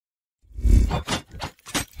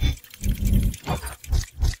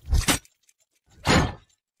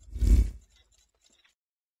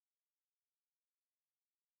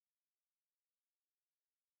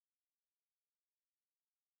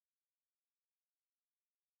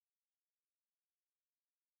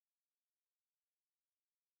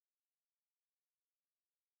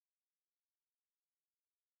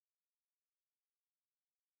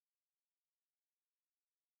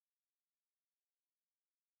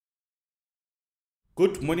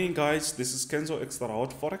Good morning, guys. This is Kenzo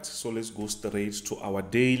Xtrahot Forex. So let's go straight to our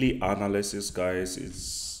daily analysis, guys.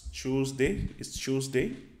 It's Tuesday.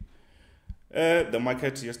 The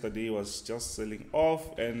market yesterday was just selling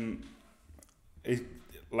off, and it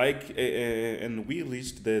and we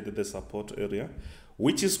reached the support area,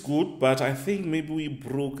 which is good. But I think maybe we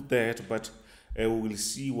broke that. But we will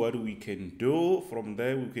see what we can do from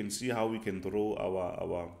there. We can see how we can draw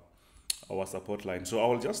our support line. So I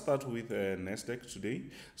will just start with NASDAQ today.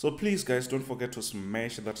 So please, guys, don't forget to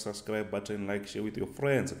smash that subscribe button, like, share with your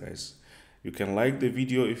friends, guys. You can like the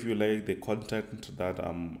video if you like the content that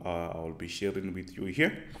I will be sharing with you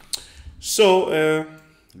here. So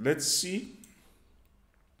let's see.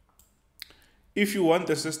 If you want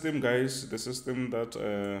the system, guys, the system that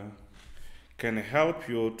can help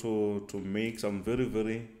you to make some very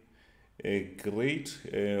great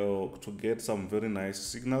to get some very nice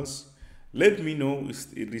signals, let me know.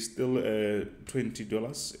 It is still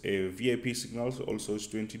 $20. VIP signals also is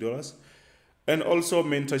 $20, and also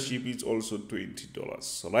mentorship is also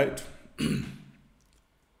 $20, right?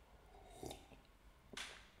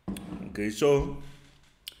 Okay, so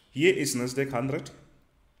here is NASDAQ 100.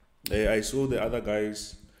 I saw the other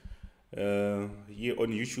guys here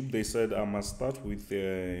on YouTube. They said I must start with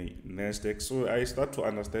NASDAQ, so I start to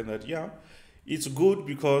understand that yeah, it's good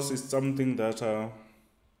because it's something that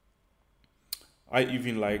I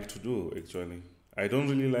even like to do. Actually, I don't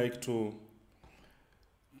really like to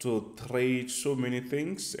trade so many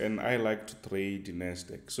things, and I like to trade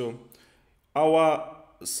NASDAQ. So our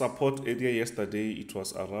support area yesterday, it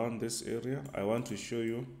was around this area. I want to show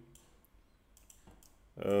you.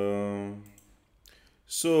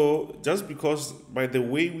 So just because by the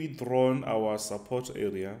way we drawn our support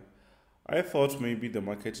area, I thought maybe the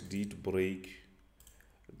market did break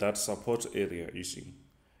that support area, you see,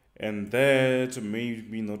 and that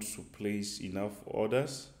made me not to place enough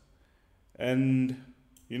orders. And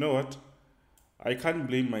you know what, I can't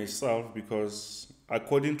blame myself, because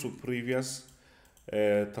according to previous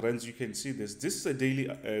trends, you can see this is a daily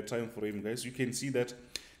time frame, guys. You can see that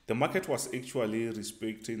the market was actually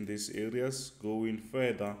respecting these areas, going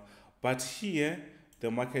further, but here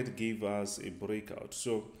the market gave us a breakout,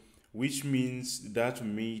 so which means that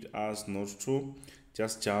made us not to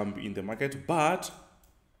just jump in the market. But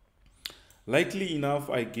likely enough,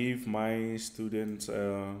 I gave my student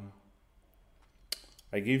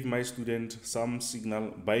some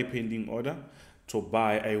signal buy pending order to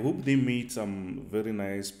buy. I hope they made some very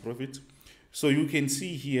nice profit. So you can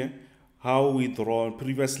see here how we drawn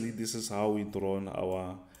previously. This is how we drawn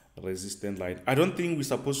our resistance line. I don't think we're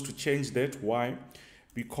supposed to change that. Why?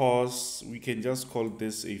 Because we can just call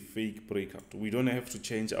this a fake breakout. We don't have to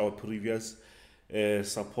change our previous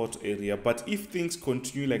support area. But if things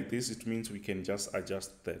continue like this, it means we can just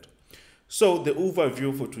adjust that. So the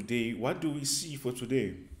overview for today, what do we see for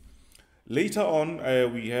today? Later on,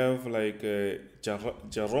 we have like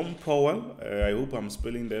Jerome Powell. I hope I'm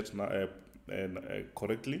spelling that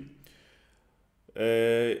correctly.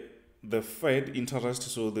 The Fed interest,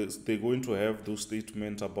 so they're going to have those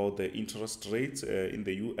statements about the interest rates in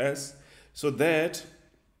the US, so that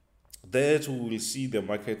we will see the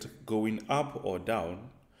market going up or down.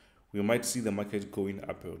 We might see the market going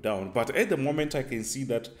up or down, but at the moment I can see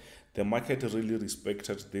that the market really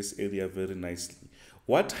respected this area very nicely.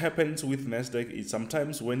 What happens with NASDAQ is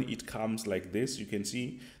sometimes when it comes like this, you can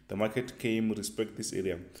see the market respect this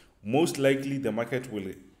area. Most likely the market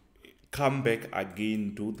will come back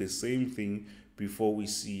again, do the same thing before we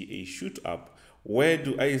see a shoot up. Where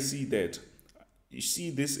do I see that? You see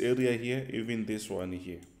this area here, even this one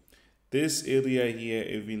here, this area here,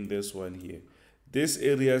 even this one here, these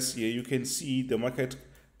areas here. You can see the market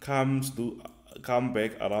come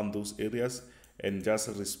back around those areas and just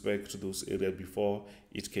respect those areas before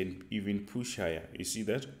it can even push higher. You see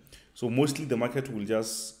that? So mostly the market will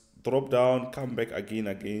just drop down, come back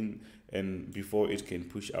again, and before it can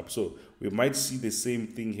push up. So we might see the same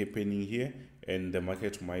thing happening here, and the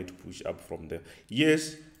market might push up from there.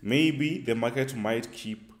 Yes, maybe the market might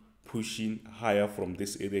keep pushing higher from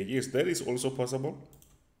this area. Yes, that is also possible.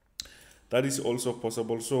 That is also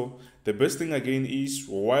possible. So the best thing again is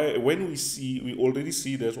when we already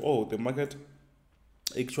see that, oh, the market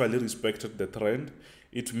actually respected the trend.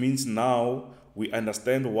 It means now we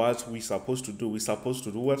understand what we're supposed to do. We're supposed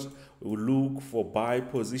to do what? We look for buy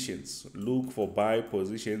positions. Look for buy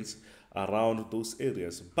positions around those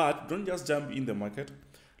areas. But don't just jump in the market.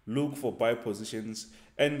 Look for buy positions.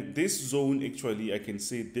 And this zone, actually, I can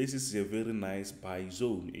say this is a very nice buy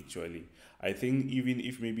zone, actually. I think even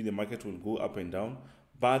if maybe the market will go up and down,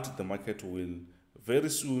 but the market will very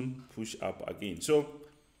soon push up again. So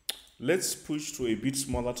Let's push to a bit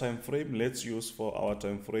smaller time frame. Let's use for our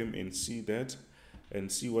time frame and see that,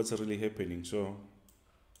 and see what's really happening. So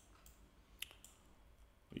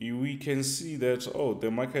we can see that, oh, the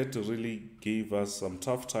market really gave us some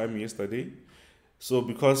tough time yesterday. So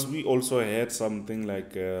because we also had something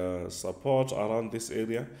like support around this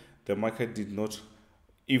area, the market did not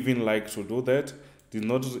even like to do that, did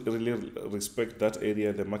not really respect that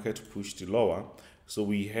area. The market pushed lower. So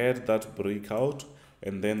we had that breakout,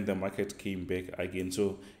 and then the market came back again.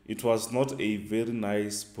 So it was not a very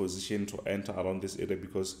nice position to enter around this area,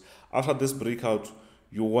 because after this breakout,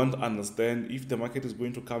 you won't understand if the market is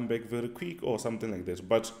going to come back very quick or something like that.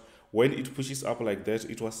 But when it pushes up like that,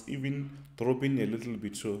 it was even dropping a little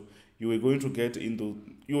bit. So you were going to get into,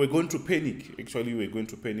 you were going to panic. Actually, you were going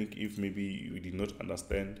to panic if maybe you did not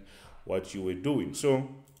understand what you were doing. So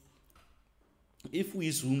if we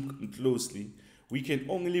zoom closely, we can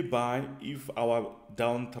only buy if our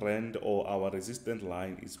downtrend or our resistance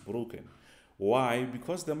line is broken. Why?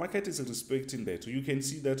 Because the market is respecting that. You can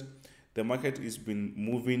see that the market has been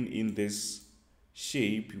moving in this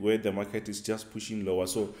shape where the market is just pushing lower.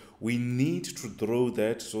 So we need to draw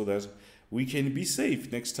that so that we can be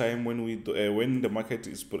safe next time when when the market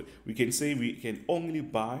is, we can say we can only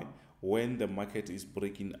buy when the market is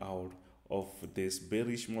breaking out of this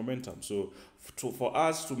bearish momentum. So for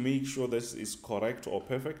us to make sure this is correct or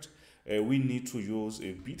perfect, we need to use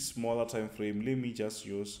a bit smaller time frame. Let me just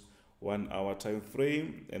use 1 hour time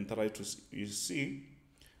frame and try to see.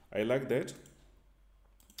 I like that.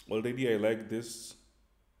 Already I like this.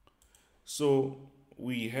 So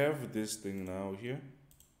we have this thing now here.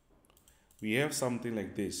 We have something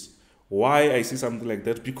like this. Why I see something like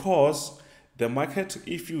that? Because the market,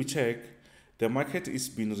 if you check, the market is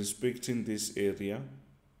been respecting this area.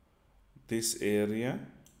 This area.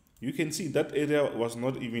 You can see that area was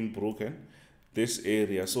not even broken. This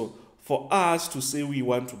area. So for us to say we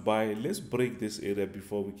want to buy, let's break this area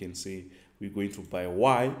before we can say we're going to buy.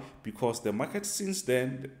 Why? Because the market since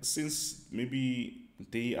then, since maybe a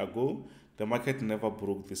day ago, the market never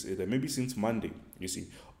broke this area. Maybe since Monday, you see.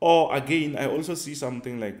 Or again, I also see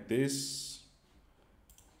something like this.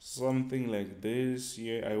 Something like this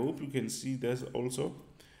here. I hope you can see this also.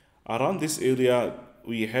 Around this area,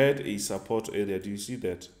 we had a support area. Do you see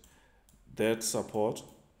that? That support.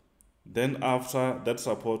 Then after that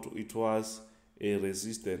support, it was a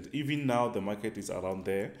resistance. Even now the market is around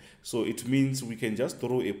there, so it means we can just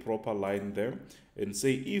draw a proper line there and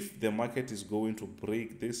say if the market is going to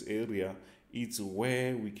break this area, it's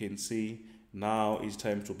where we can say now it's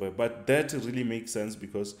time to buy. But that really makes sense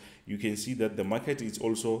because you can see that the market is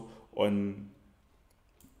also on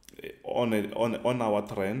our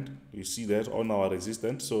trend. You see that on our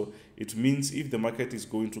resistance. So it means if the market is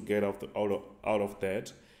going to get out of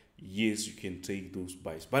that, yes, you can take those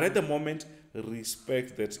buys. But at the moment,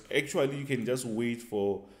 respect that. Actually, you can just wait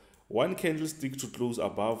for one candlestick to close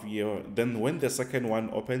above here. Then when the second one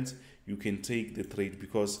opens, you can take the trade,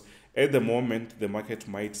 because at the moment, the market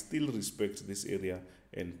might still respect this area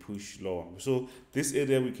and push lower. So this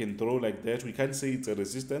area we can draw like that. We can't say it's a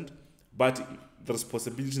resistance, but there's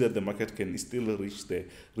possibility that the market can still reach there.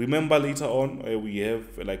 Remember, later on, we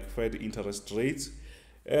have like Fed interest rates.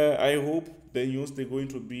 I hope the news they're going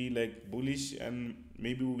to be like bullish, and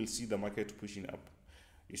maybe we will see the market pushing up.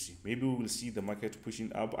 You see, maybe we will see the market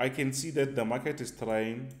pushing up. I can see that the market is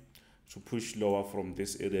trying to push lower from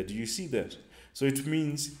this area. Do you see that? So it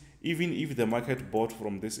means even if the market bought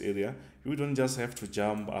from this area, you don't just have to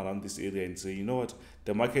jump around this area and say, you know what,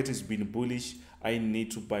 the market has been bullish, I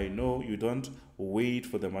need to buy. No, you don't wait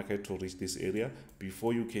for the market to reach this area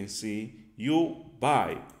before you can say you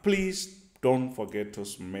buy. Please don't forget to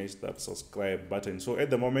smash that subscribe button. So at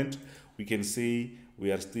the moment, we can say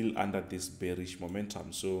we are still under this bearish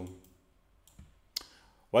momentum. So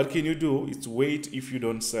what can you do? It's wait. If you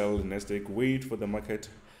don't sell NASDAQ, wait for the market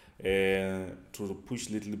to push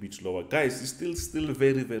a little bit lower. Guys, it's still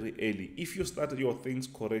very, very early. If you start your things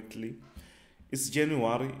correctly, it's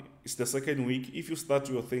January, it's the second week. If you start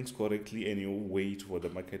your things correctly and you wait for the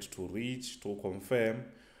market to reach, to confirm,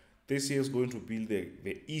 this year is going to be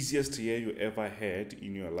the easiest year you ever had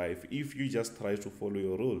in your life if you just try to follow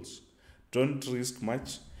your rules. Don't risk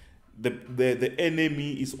much. The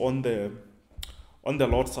enemy is on the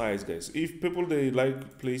lot size, guys. If people, they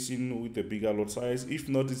like placing with the bigger lot size, if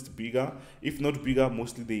not it's bigger, if not bigger,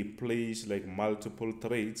 mostly they place like multiple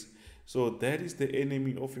trades. So that is the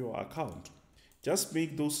enemy of your account. Just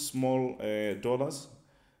make those small dollars,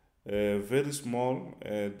 very small,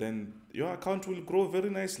 then your account will grow very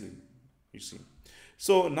nicely, you see.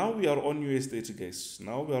 So now we are on US30, guys.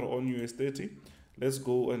 Now we are on US30. Let's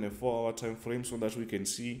go on a 4-hour time frame so that we can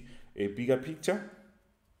see a bigger picture.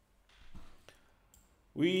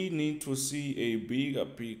 We need to see a bigger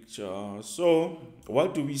picture. So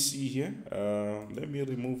what do we see here? Let me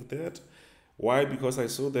remove that. Why? Because I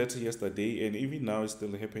saw that yesterday and even now it's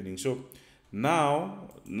still happening. So now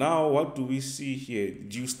what do we see here?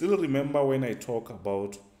 Do you still remember when I talk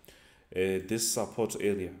about this support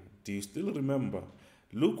area? Do you still remember?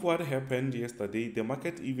 Look what happened yesterday. The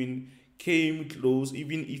market even came close,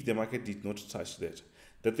 even if the market did not touch that.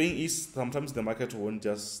 The thing is, sometimes the market won't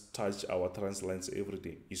just touch our trend lines every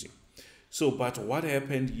day, you see. So, but what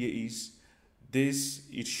happened here is this,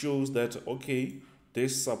 it shows that, okay,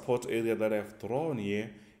 this support area that I've drawn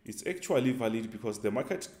here, it's actually valid because the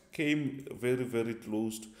market came very, very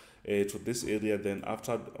close to this area. Then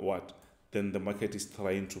after what? Then the market is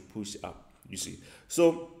trying to push up, you see.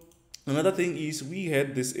 So another thing is we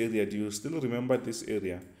had this area. Do you still remember this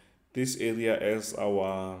area? This area as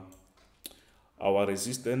our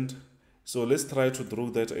resistance. So let's try to draw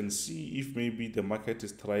that and see if maybe the market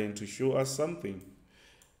is trying to show us something.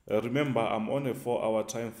 Remember, I'm on a 4-hour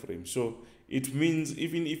time frame, so it means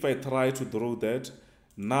even if I try to draw that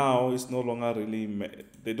now, it's no longer really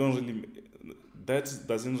that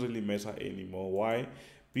doesn't really matter anymore. Why?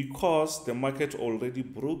 Because the market already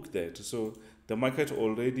broke that. So the market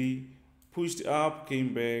already pushed up,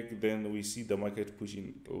 came back, then we see the market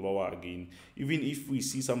pushing lower again. Even if we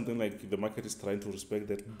see something like the market is trying to respect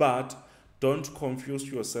that, but don't confuse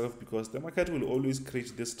yourself because the market will always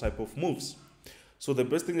create this type of moves. So the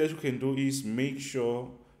best thing that you can do is make sure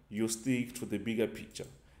you stick to the bigger picture.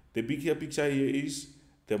 The bigger picture here is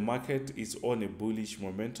the market is on a bullish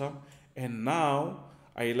momentum, and now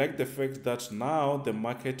I like the fact that now the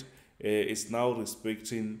market is now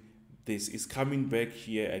respecting this, is coming back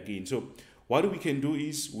here again. So what we can do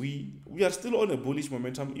is we are still on a bullish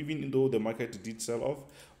momentum even though the market did sell off,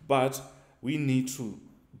 but we need to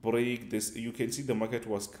break this. You can see the market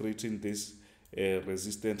was creating this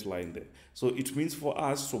resistance line there. So it means for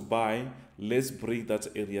us to buy, let's break that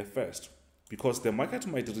area first, because the market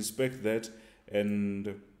might respect that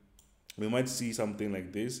and we might see something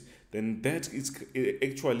like this. Then that is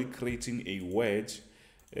actually creating a wedge.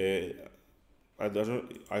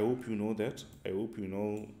 I hope you know that. I hope you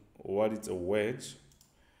know what is a wedge.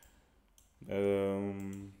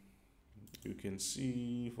 You can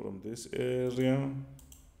see from this area.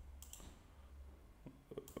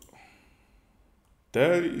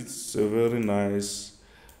 There is a very nice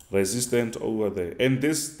resistance over there, and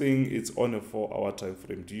this thing is on a 4-hour time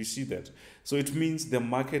frame. Do you see that? So it means the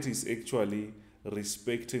market is actually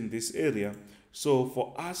respecting this area. So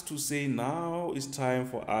for us to say now it's time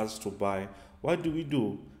for us to buy, what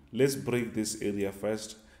do? Let's break this area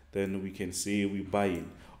first, then we can say we buy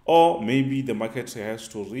in. Or maybe the market has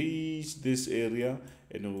to reach this area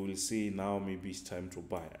and we will say now maybe it's time to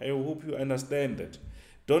buy. I hope you understand that.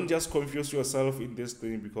 Don't just confuse yourself in this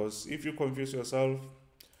thing, because if you confuse yourself,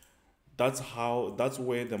 that's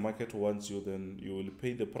where the market wants you, then you will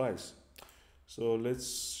pay the price. So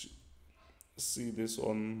let's see this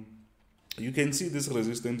on. You can see this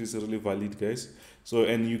resistance is really valid, guys. So,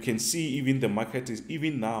 and you can see even the market is,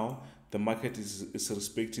 even now the market is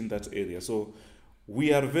respecting that area. So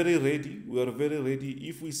we are very ready. We are very ready.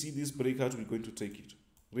 If we see this breakout, we're going to take it.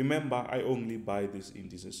 Remember, I only buy these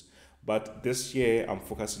indices, but this year I'm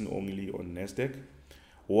focusing only on NASDAQ.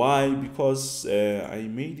 Why? Because I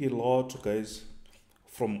made a lot, guys,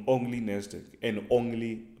 from only NASDAQ and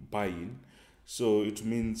only buying. So it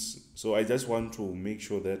means, so I just want to make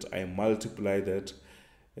sure that I multiply that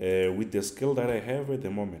with the skill that I have at the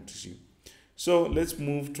moment. See. So let's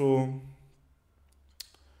move to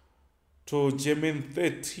German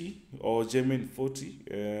 30 or German 40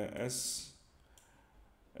 as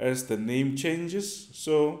the name changes.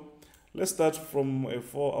 So let's start from a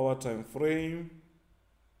 4-hour time frame.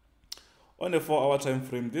 On a 4-hour time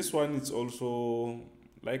frame, this one is also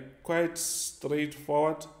like quite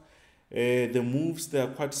straightforward. The moves, they are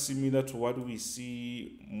quite similar to what we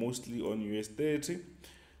see mostly on US30.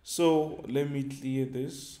 So let me clear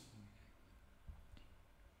this.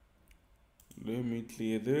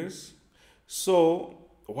 So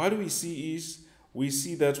what we see is, we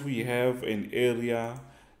see that we have an area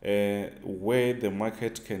where the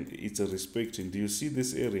market it's respecting. Do you see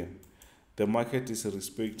this area? The market is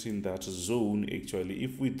respecting that zone. Actually,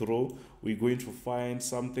 if we draw, we're going to find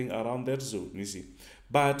something around that zone, you see.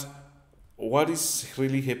 But what is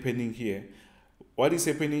really happening here? What is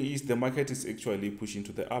happening is the market is actually pushing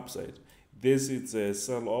to the upside. This is a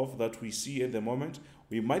sell-off that we see at the moment.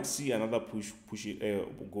 We might see another push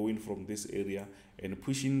going from this area and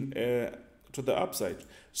pushing to the upside.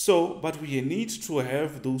 So, but we need to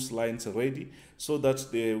have those lines ready so that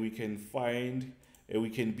we can find, we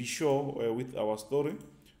can be sure with our story.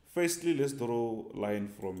 Firstly, let's draw a line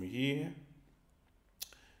from here.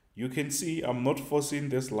 You can see I'm not forcing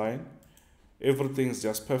this line. Everything is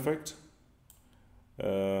just perfect.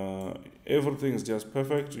 Everything is just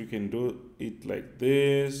perfect. You can do it like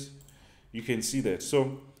this. You can see that.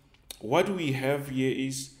 So what we have here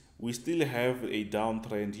is we still have a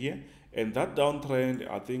downtrend here, and that downtrend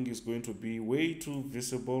I think is going to be way too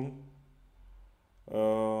visible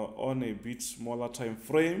on a bit smaller time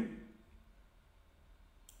frame,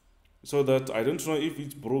 so that I don't know if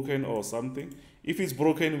it's broken or something. If it's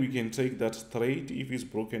broken, we can take that trade. If it's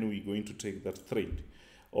broken, we're going to take that trade,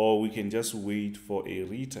 or we can just wait for a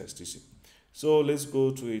retest, you see. So let's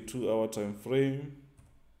go to a 2-hour time frame.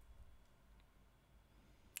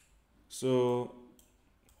 So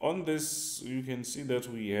on this, you can see that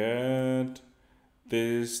we had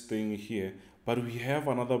this thing here, but we have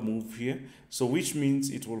another move here, so which means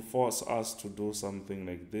it will force us to do something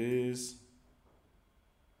like this,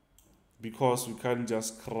 because we can't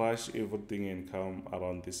just crash everything and come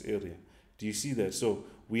around this area. Do you see that? So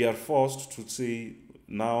we are forced to say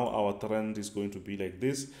now our trend is going to be like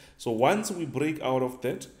this. So once we break out of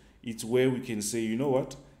that, it's where we can say, you know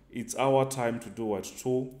what, it's our time to do what?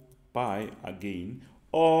 To buy again.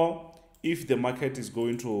 Or if the market is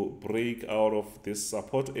going to break out of this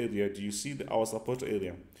support area, do you see our support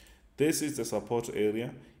area? This is the support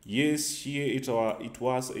area. Yes, here it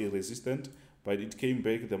was a resistance, but it came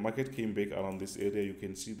back, the market came back around this area. You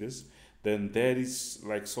can see this. Then there is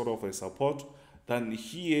like sort of a support. Then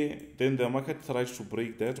here, then the market tried to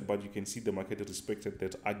break that, but you can see the market respected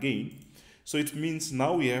that again. So it means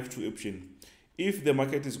now we have two options. If the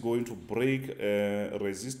market is going to break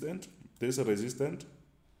resistance, this resistance,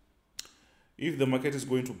 if the market is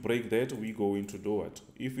going to break that, we going to do what?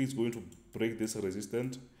 If it's going to break this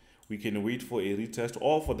resistance, we can wait for a retest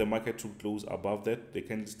or for the market to close above that, the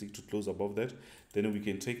candlestick to close above that, then we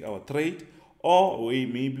can take our trade, or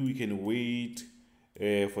maybe we can wait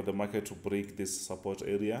for the market to break this support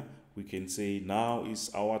area. We can say now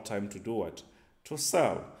is our time to do what? To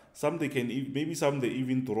sell. Some they can, maybe some they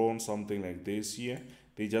even thrown something like this here.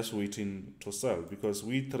 They just waiting to sell, because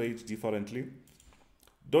we trade differently.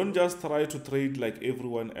 Don't just try to trade like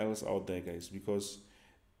everyone else out there, guys, because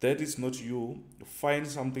that is not you. Find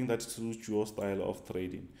something that suits your style of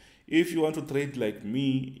trading. If you want to trade like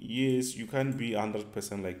me, yes, you can't be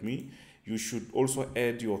 100% like me. You should also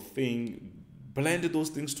add your thing, blend those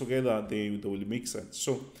things together, they will make sense.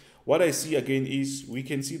 So what I see again is we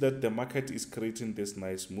can see that the market is creating this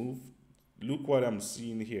nice move. Look what I'm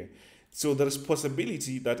seeing here. So there's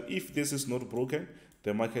possibility that if this is not broken,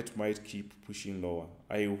 the market might keep pushing lower.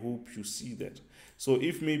 I hope you see that. So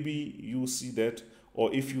if maybe you see that,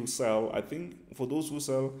 or if you sell, I think for those who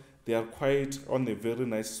sell, they are quite on a very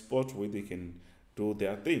nice spot where they can do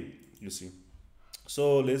their thing, you see.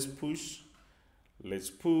 So let's push, let's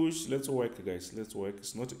work, guys, let's work.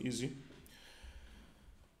 It's not easy.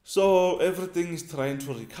 So everything is trying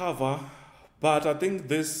to recover, but I think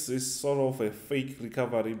this is sort of a fake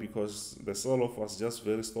recovery because the sell-off was just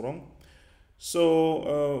very strong.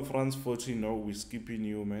 So France 40, no, we're skipping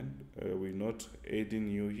you, man. We're not adding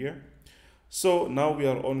you here. So now we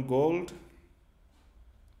are on gold.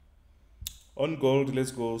 On gold,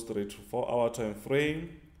 let's go straight to 4-hour time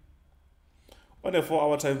frame. On a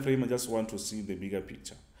 4-hour time frame, I just want to see the bigger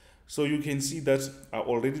picture. So you can see that I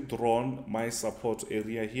already drawn my support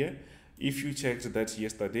area here. If you checked that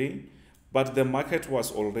yesterday, but the market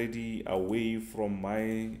was already away from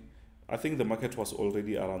my, I think the market was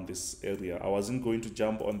already around this area. I wasn't going to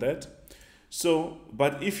jump on that. So,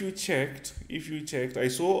 but if you checked, I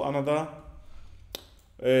saw another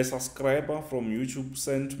subscriber from YouTube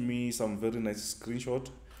sent me some very nice screenshot,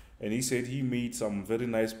 and he said he made some very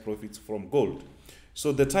nice profits from gold.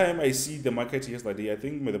 So the time I see the market yesterday, I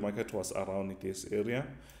think the market was around this area,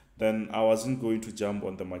 then I wasn't going to jump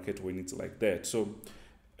on the market when it's like that. So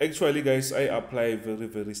actually, guys, I apply very,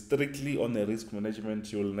 very strictly on the risk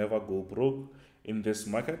management. You'll never go broke in this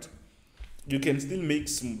market. You can still make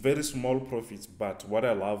some very small profits, but what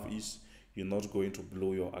I love is you're not going to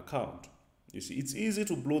blow your account. You see, it's easy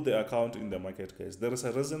to blow the account in the market, guys. There is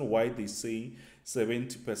a reason why they say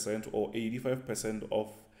 70% or 85%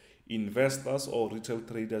 of investors or retail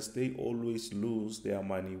traders, they always lose their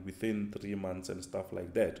money within 3 months and stuff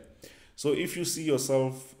like that. So if you see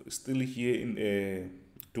yourself still here in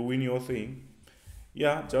doing your thing,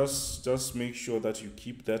 yeah, just make sure that you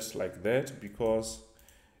keep that like that, because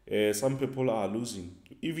some people are losing.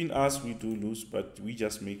 Even us, we do lose, but we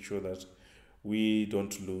just make sure that we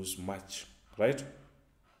don't lose much. right?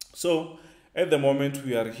 So at the moment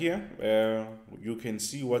we are here, you can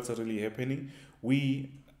see what's really happening.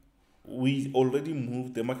 We already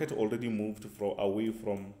moved, the market already moved away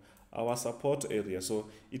from our support area. So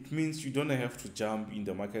it means you don't have to jump in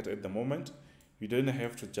the market at the moment. You don't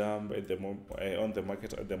have to jump at the on the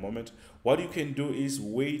market at the moment. What you can do is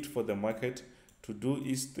wait for the market to do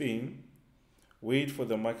its thing. Wait for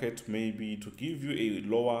the market maybe to give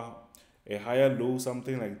you a higher low,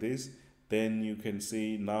 something like this. Then you can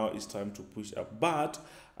say now it's time to push up. But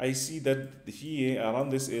I see that here around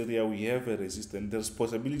this area we have a resistance. There's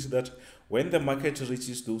possibility that when the market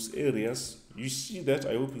reaches those areas, you see that,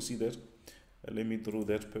 I hope you see that. Let me draw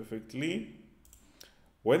that perfectly.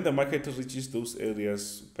 When the market reaches those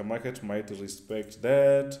areas, the market might respect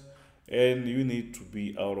that, and you need to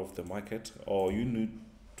be out of the market, or you need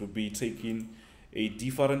to be taking a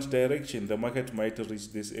different direction. The market might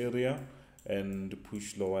reach this area and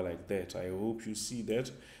push lower like that. I hope you see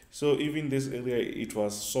that. So even this area, it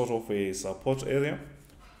was sort of a support area,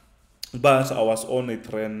 but I was on a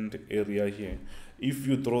trend area here. If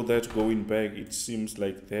you draw that going back, it seems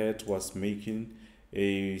like that was making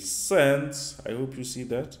a sense. I hope you see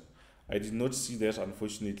that. I did not see that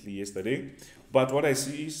unfortunately yesterday, but what I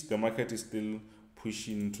see is the market is still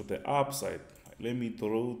pushing to the upside. Let me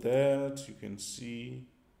draw that. You can see.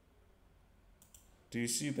 Do you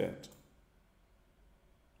see that?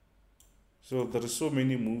 So there are so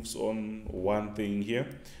many moves on one thing here.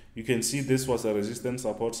 You can see this was a resistance,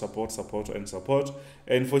 support, support, support, and support.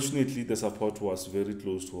 And fortunately, the support was very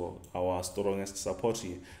close to our strongest support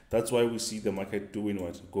here. That's why we see the market doing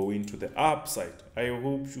what? Going to the upside. I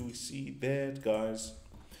hope you see that, guys.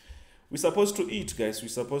 We're supposed to eat, guys. We're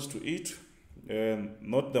supposed to eat.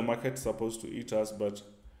 Not the market supposed to eat us, but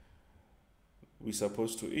we're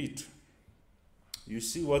supposed to eat. You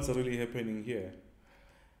see what's really happening here.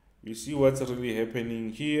 You see what's really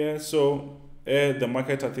happening here. So the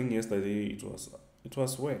market, I think yesterday it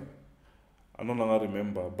was when? I no longer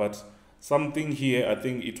remember, but something here, I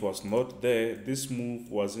think it was not there. This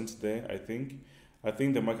move wasn't there, I think. I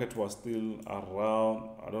think the market was still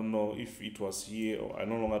around. I don't know if it was here or I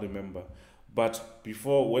no longer remember. But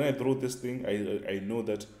before, when I drew this thing, I know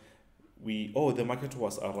that the market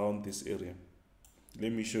was around this area.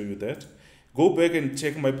 Let me show you that. Go back and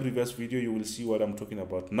check my previous video. You will see what I'm talking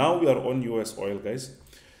about. Now we are on US oil, guys.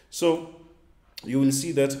 So you will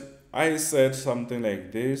see that I said something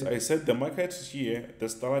like this. I said the market here, the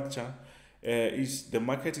structure the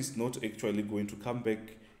market is not actually going to come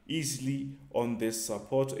back easily on this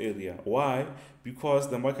support area. Why? Because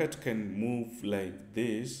the market can move like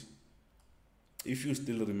this. If you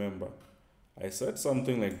still remember, I said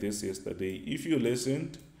something like this yesterday. If you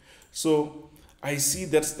listened, so I see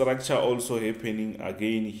that structure also happening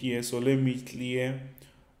again here. So let me clear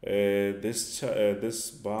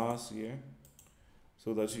this bars here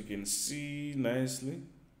so that you can see nicely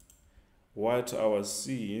what I was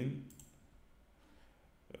seeing.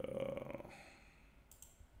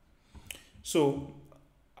 So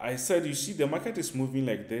I said, you see the market is moving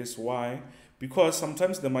like this. Why? Because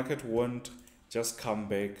sometimes the market won't just come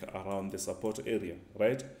back around the support area,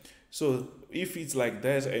 right? So if it's like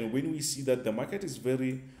that, and when we see that the market is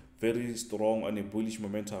very, very strong on a bullish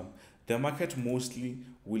momentum, the market mostly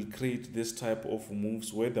will create this type of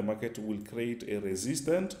moves where the market will create a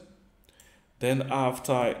resistance. Then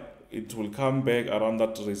after it will come back around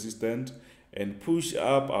that resistance and push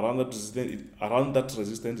up around that resistance. Around that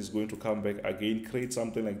resistance is going to come back again, create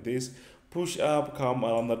something like this, push up, come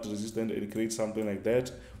around that resistance and create something like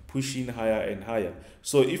that, pushing higher and higher.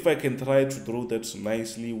 So if I can try to draw that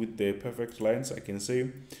nicely with the perfect lines, I can say,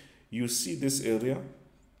 you see this area.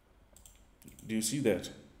 Do you see that?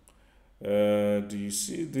 Do you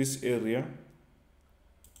see this area?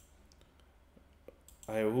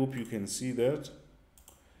 I hope you can see that.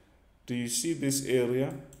 Do you see this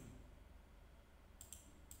area?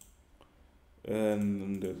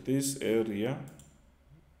 And this area,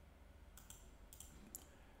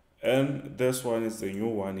 and this one is the new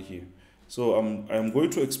one here. So I'm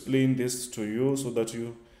going to explain this to you so that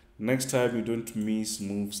you next time you don't miss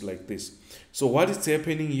moves like this. So what is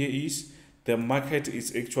happening here is the market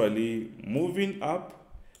is actually moving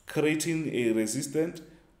up, creating a resistance,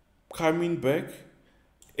 coming back,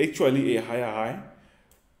 actually a higher high,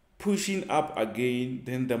 pushing up again,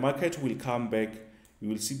 then the market will come back. You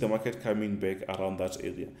will see the market coming back around that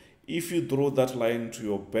area. If you draw that line to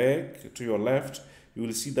your back, to your left, you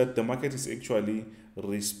will see that the market is actually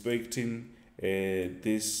respecting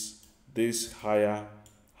this higher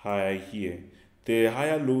high here. The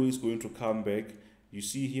higher low is going to come back. You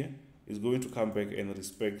see here, is going to come back and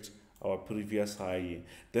respect our previous high here.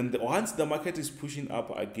 Then once the market is pushing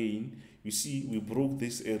up again, you see we broke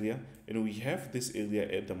this area and we have this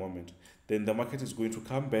area at the moment. Then the market is going to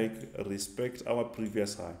come back, respect our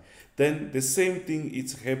previous high. Then the same thing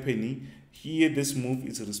is happening here. This move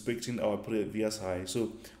is respecting our previous high,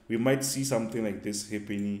 so we might see something like this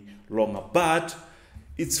happening longer. But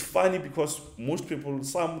it's funny because most people,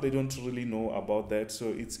 they don't really know about that, so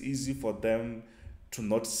it's easy for them to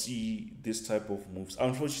not see this type of moves.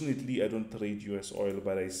 Unfortunately, I don't trade US oil,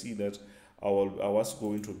 but I see that I was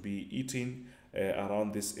going to be eating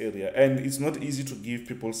around this area, and it's not easy to give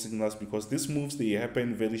people signals because these moves, they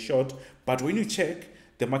happen very short, but when you check,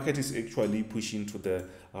 the market is actually pushing to the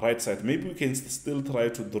right side. Maybe we can still try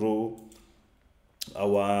to draw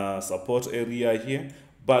our support area here,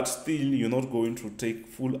 but still you're not going to take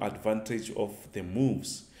full advantage of the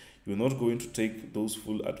moves. You're not going to take those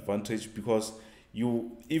full advantage because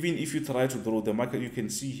even if you try to draw the market, you can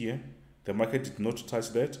see here the market did not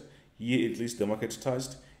touch that. Here at least the market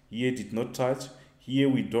touched, here did not touch, here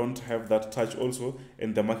we don't have that touch also,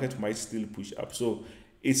 and the market might still push up. So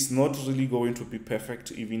it's not really going to be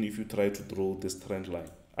perfect even if you try to draw this trend line.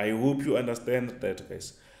 I hope you understand that,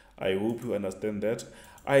 guys. I hope you understand that.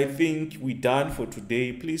 I think we're done for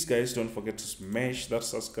today. Please, guys, don't forget to smash that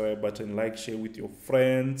subscribe button, like, share with your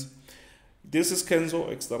friends. This is Kenzo,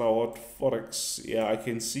 Xtrahot Forex. Yeah, I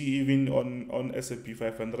can see even on S&P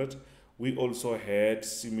 500, we also had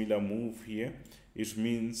similar move here. It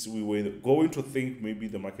means we were going to think maybe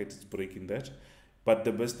the market is breaking that. But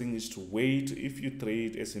the best thing is to wait. If you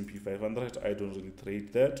trade S&P 500, I don't really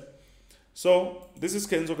trade that. So this is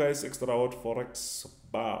Kenzo, guys, Xtrahot Forex.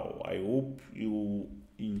 Bow. I hope you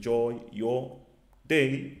enjoy your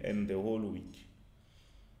day and the whole week.